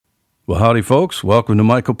Well, howdy, folks. Welcome to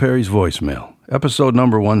Michael Perry's Voicemail, episode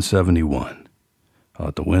number 171.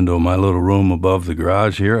 Out the window of my little room above the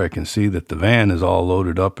garage here, I can see that the van is all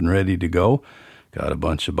loaded up and ready to go. Got a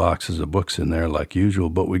bunch of boxes of books in there like usual,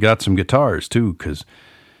 but we got some guitars, too, because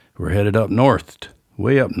we're headed up north,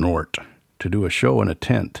 way up north, to do a show in a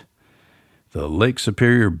tent. The Lake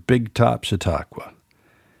Superior Big Top Chautauqua.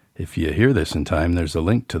 If you hear this in time, there's a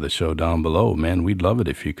link to the show down below. Man, we'd love it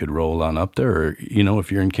if you could roll on up there. Or,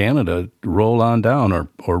 if you're in Canada, roll on down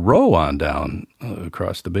or row on down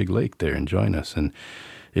across the big lake there and join us. And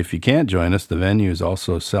if you can't join us, the venue is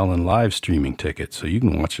also selling live streaming tickets, so you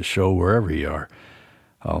can watch the show wherever you are.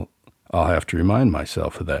 I'll have to remind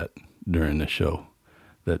myself of that during the show,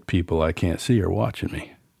 that people I can't see are watching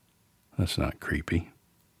me. That's not creepy.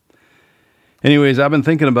 Anyways, I've been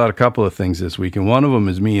thinking about a couple of things this week, and one of them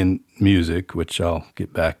is me and music, which I'll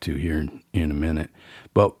get back to here in a minute.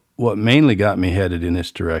 But what mainly got me headed in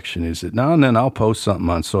this direction is that now and then I'll post something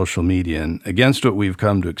on social media, and against what we've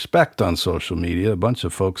come to expect on social media, a bunch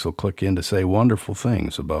of folks will click in to say wonderful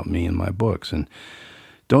things about me and my books. And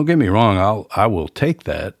don't get me wrong, I will take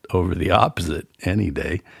that over the opposite any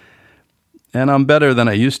day. And I'm better than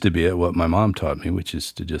I used to be at what my mom taught me, which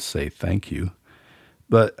is to just say thank you.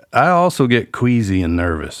 But I also get queasy and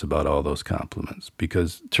nervous about all those compliments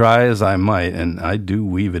because try as I might, and I do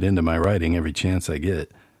weave it into my writing every chance I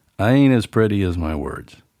get, I ain't as pretty as my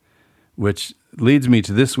words. Which leads me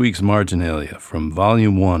to this week's marginalia from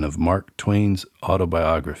Volume 1 of Mark Twain's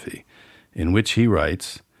autobiography, in which he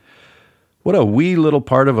writes, "What a wee little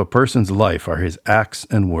part of a person's life are his acts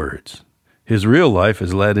and words. His real life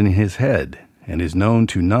is led in his head and is known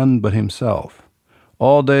to none but himself.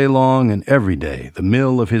 All day long and every day, the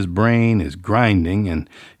mill of his brain is grinding, and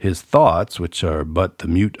his thoughts, which are but the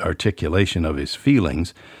mute articulation of his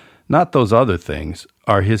feelings, not those other things,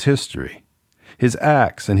 are his history. His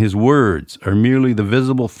acts and his words are merely the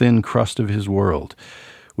visible thin crust of his world,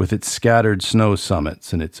 with its scattered snow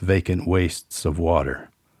summits and its vacant wastes of water.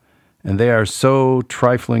 And they are so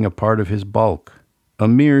trifling a part of his bulk, a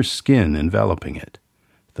mere skin enveloping it.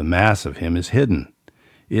 The mass of him is hidden.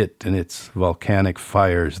 It and its volcanic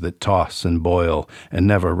fires that toss and boil and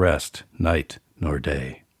never rest night nor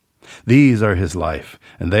day. These are his life,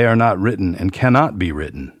 and they are not written and cannot be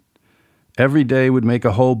written. Every day would make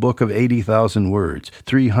a whole book of 80,000 words,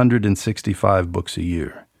 365 books a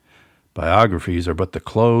year. Biographies are but the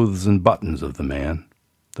clothes and buttons of the man.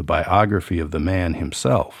 The biography of the man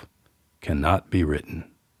himself cannot be written."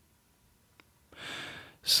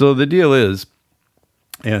 So the deal is,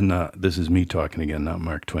 and this is me talking again, not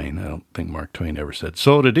Mark Twain. I don't think Mark Twain ever said,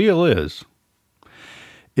 so the deal is,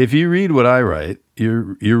 if you read what I write,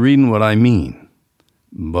 you're reading what I mean.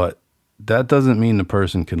 But that doesn't mean the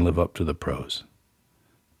person can live up to the prose.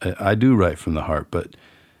 I do write from the heart, but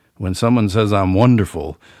when someone says I'm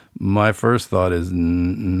wonderful, my first thought is,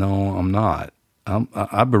 no, I'm not.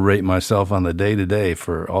 I berate myself on the day-to-day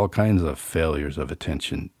for all kinds of failures of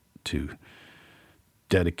attention to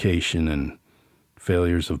dedication and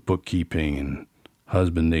failures of bookkeeping and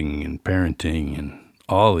husbanding and parenting and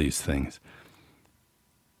all these things.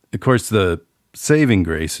 Of course, the saving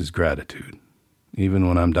grace is gratitude. Even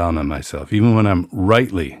when I'm down on myself, even when I'm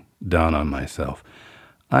rightly down on myself,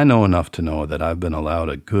 I know enough to know that I've been allowed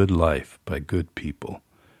a good life by good people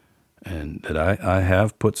and that I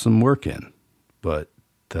have put some work in, but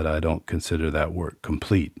that I don't consider that work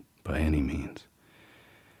complete by any means.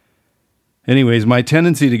 Anyways, my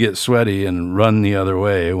tendency to get sweaty and run the other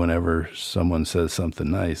way whenever someone says something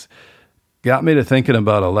nice got me to thinking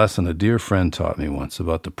about a lesson a dear friend taught me once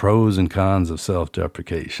about the pros and cons of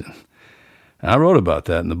self-deprecation. I wrote about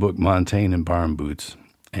that in the book Montaigne and Barn Boots,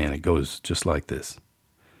 and it goes just like this.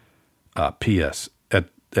 P.S.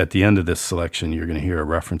 At the end of this selection, you're going to hear a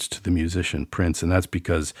reference to the musician Prince, and that's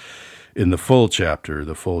because in the full chapter in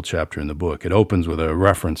the book, it opens with a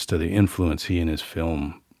reference to the influence he and his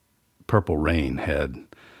film Purple Rain had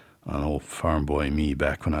on old farm boy me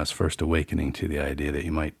back when I was first awakening to the idea that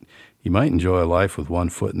you might enjoy a life with one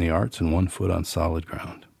foot in the arts and one foot on solid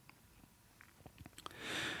ground.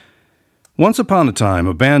 Once upon a time,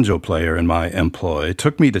 a banjo player in my employ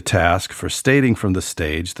took me to task for stating from the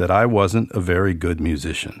stage that I wasn't a very good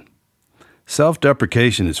musician.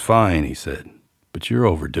 "Self-deprecation is fine," he said, "but you're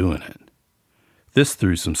overdoing it." This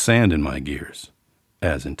threw some sand in my gears,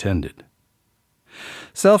 as intended.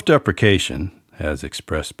 Self-deprecation, as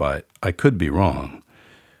expressed by I Could Be Wrong,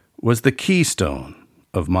 was the keystone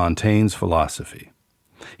of Montaigne's philosophy.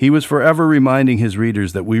 He was forever reminding his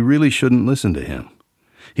readers that we really shouldn't listen to him.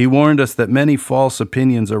 He warned us that many false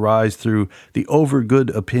opinions arise through the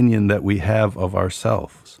overgood opinion that we have of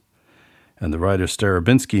ourselves. And the writer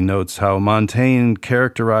Starabinsky notes how Montaigne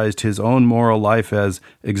characterized his own moral life as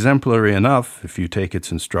exemplary enough if you take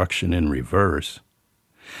its instruction in reverse.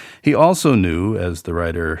 He also knew, as the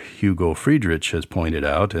writer Hugo Friedrich has pointed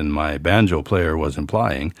out and my banjo player was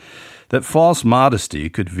implying, that false modesty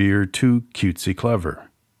could veer too cutesy clever.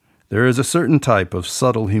 There is a certain type of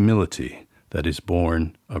subtle humility that is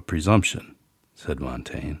born of presumption, said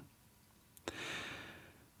Montaigne.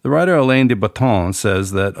 The writer Alain de Botton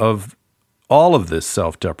says that of all of this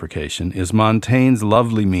self-deprecation is Montaigne's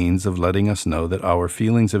lovely means of letting us know that our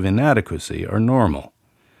feelings of inadequacy are normal.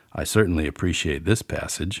 I certainly appreciate this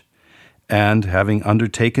passage, and having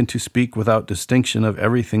undertaken to speak without distinction of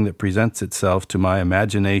everything that presents itself to my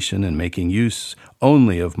imagination and making use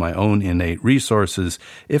only of my own innate resources,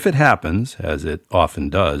 if it happens, as it often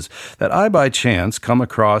does, that I by chance come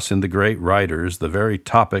across in the great writers the very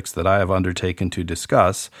topics that I have undertaken to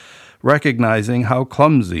discuss, recognizing how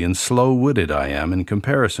clumsy and slow-witted I am in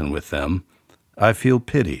comparison with them, I feel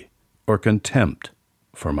pity or contempt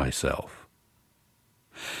for myself.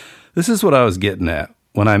 This is what I was getting at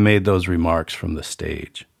when I made those remarks from the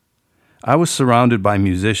stage. I was surrounded by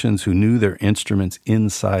musicians who knew their instruments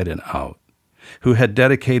inside and out, who had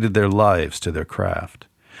dedicated their lives to their craft,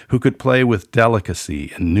 who could play with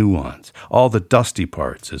delicacy and nuance, all the dusty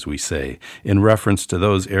parts, as we say, in reference to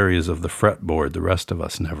those areas of the fretboard the rest of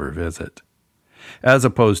us never visit. As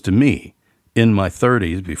opposed to me, in my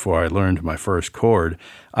 30s, before I learned my first chord,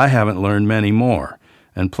 I haven't learned many more,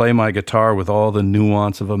 and play my guitar with all the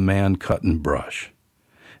nuance of a man-cutting brush.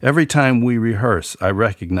 Every time we rehearse, I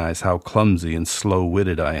recognize how clumsy and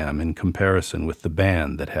slow-witted I am in comparison with the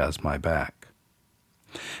band that has my back.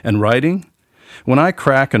 And writing? When I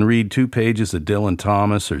crack and read 2 pages of Dylan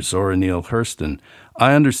Thomas or Zora Neale Hurston,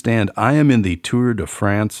 I understand I am in the Tour de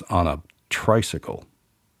France on a tricycle.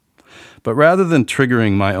 But rather than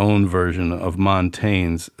triggering my own version of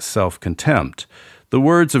Montaigne's self-contempt, the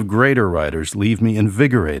words of greater writers leave me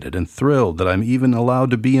invigorated and thrilled that I'm even allowed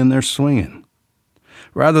to be in there swinging.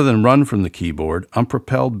 Rather than run from the keyboard, I'm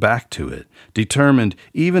propelled back to it, determined,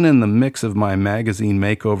 even in the mix of my magazine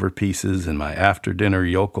makeover pieces and my after-dinner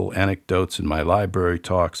yokel anecdotes and my library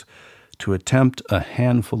talks, to attempt a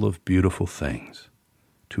handful of beautiful things,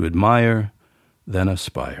 to admire, then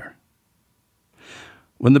aspire.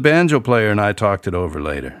 When the banjo player and I talked it over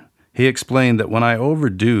later, he explained that when I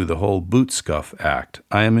overdo the whole boot scuff act,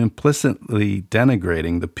 I am implicitly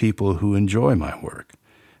denigrating the people who enjoy my work,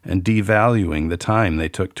 and devaluing the time they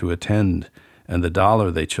took to attend and the dollar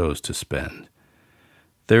they chose to spend.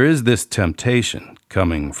 There is this temptation,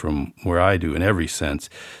 coming from where I do in every sense,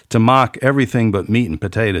 to mock everything but meat and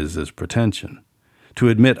potatoes as pretension, to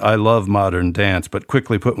admit I love modern dance but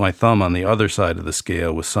quickly put my thumb on the other side of the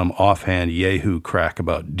scale with some offhand yahoo crack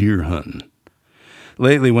about deer hunting.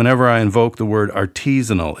 Lately, whenever I invoke the word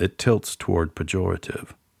artisanal, it tilts toward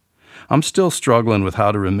pejorative. I'm still struggling with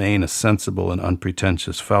how to remain a sensible and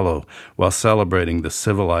unpretentious fellow while celebrating the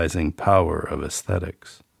civilizing power of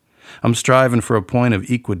aesthetics. I'm striving for a point of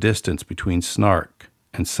equidistance between snark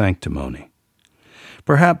and sanctimony.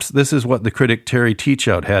 Perhaps this is what the critic Terry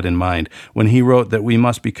Teachout had in mind when he wrote that we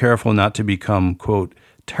must be careful not to become, quote,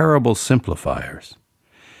 terrible simplifiers.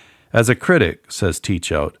 As a critic, says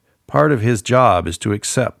Teachout, part of his job is to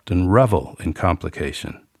accept and revel in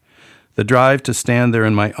complication. The drive to stand there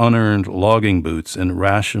in my unearned logging boots and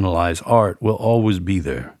rationalize art will always be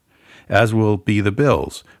there, as will be the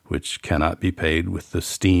bills, which cannot be paid with the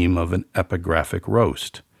steam of an epigraphic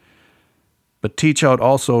roast. But Teachout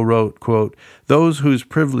also wrote, quote, those whose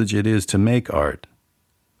privilege it is to make art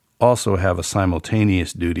also have a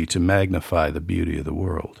simultaneous duty to magnify the beauty of the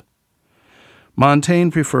world.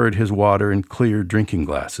 Montaigne preferred his water in clear drinking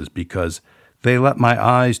glasses because they let my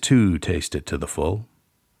eyes, too, taste it to the full.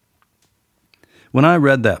 When I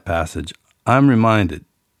read that passage, I'm reminded,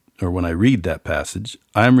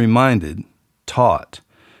 taught,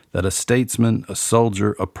 that a statesman, a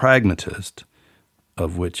soldier, a pragmatist,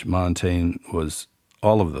 of which Montaigne was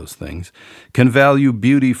all of those things, can value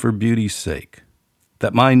beauty for beauty's sake,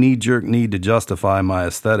 that my knee-jerk need to justify my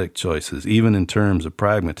aesthetic choices, even in terms of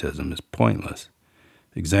pragmatism, is pointless.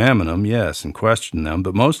 Examine them, yes, and question them,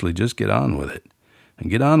 but mostly just get on with it, and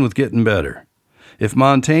get on with getting better. If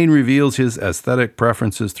Montaigne reveals his aesthetic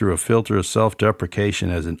preferences through a filter of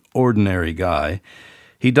self-deprecation as an ordinary guy,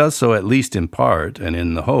 he does so at least in part and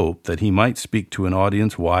in the hope that he might speak to an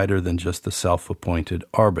audience wider than just the self-appointed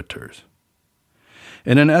arbiters.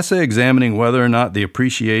 In an essay examining whether or not the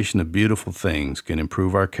appreciation of beautiful things can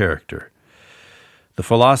improve our character, the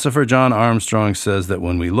philosopher John Armstrong says that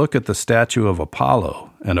when we look at the statue of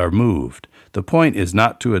Apollo and are moved, The point is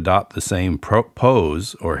not to adopt the same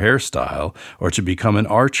pose or hairstyle or to become an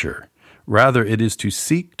archer. Rather, it is to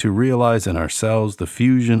seek to realize in ourselves the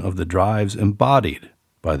fusion of the drives embodied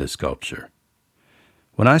by the sculpture.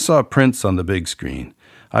 When I saw Prince on the big screen,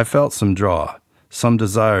 I felt some draw, some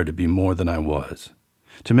desire to be more than I was,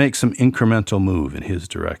 to make some incremental move in his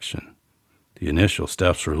direction. The initial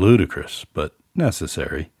steps were ludicrous, but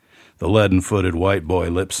necessary. The leaden-footed white boy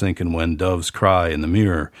lip-syncing When Doves Cry in the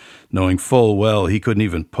mirror, knowing full well he couldn't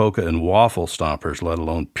even polka and waffle stompers, let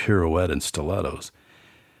alone pirouette and stilettos.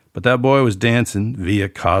 But that boy was dancing via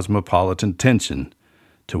cosmopolitan tension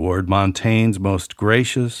toward Montaigne's most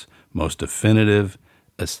gracious, most definitive,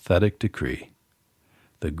 aesthetic decree.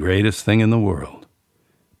 The greatest thing in the world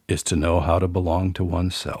is to know how to belong to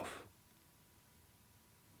oneself.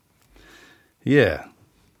 Yeah.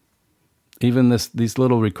 Even these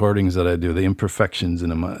little recordings that I do, the imperfections in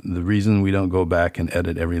them, the reason we don't go back and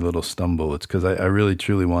edit every little stumble, it's because I really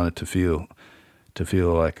truly want it to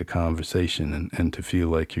feel like a conversation and to feel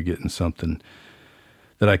like you're getting something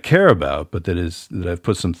that I care about, but that I've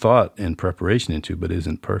put some thought and preparation into, but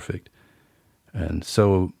isn't perfect. And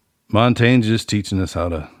so Montaigne's just teaching us how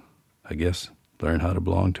to, I guess, learn how to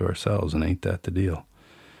belong to ourselves, and ain't that the deal?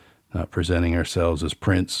 Not presenting ourselves as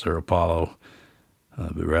Prince or Apollo,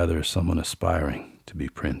 but rather as someone aspiring to be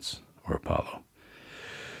Prince or Apollo.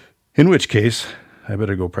 In which case, I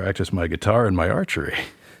better go practice my guitar and my archery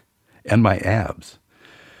and my abs.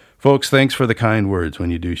 Folks, thanks for the kind words when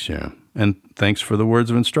you do share them. And thanks for the words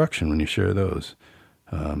of instruction when you share those.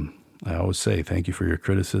 I always say thank you for your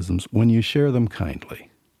criticisms when you share them kindly.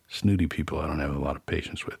 Snooty people I don't have a lot of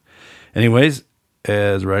patience with. Anyways,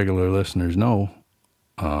 as regular listeners know,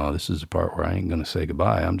 this is the part where I ain't going to say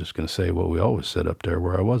goodbye. I'm just going to say what we always said up there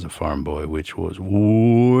where I was a farm boy, which was,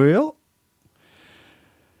 well,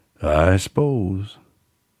 I suppose,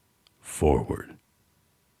 forward.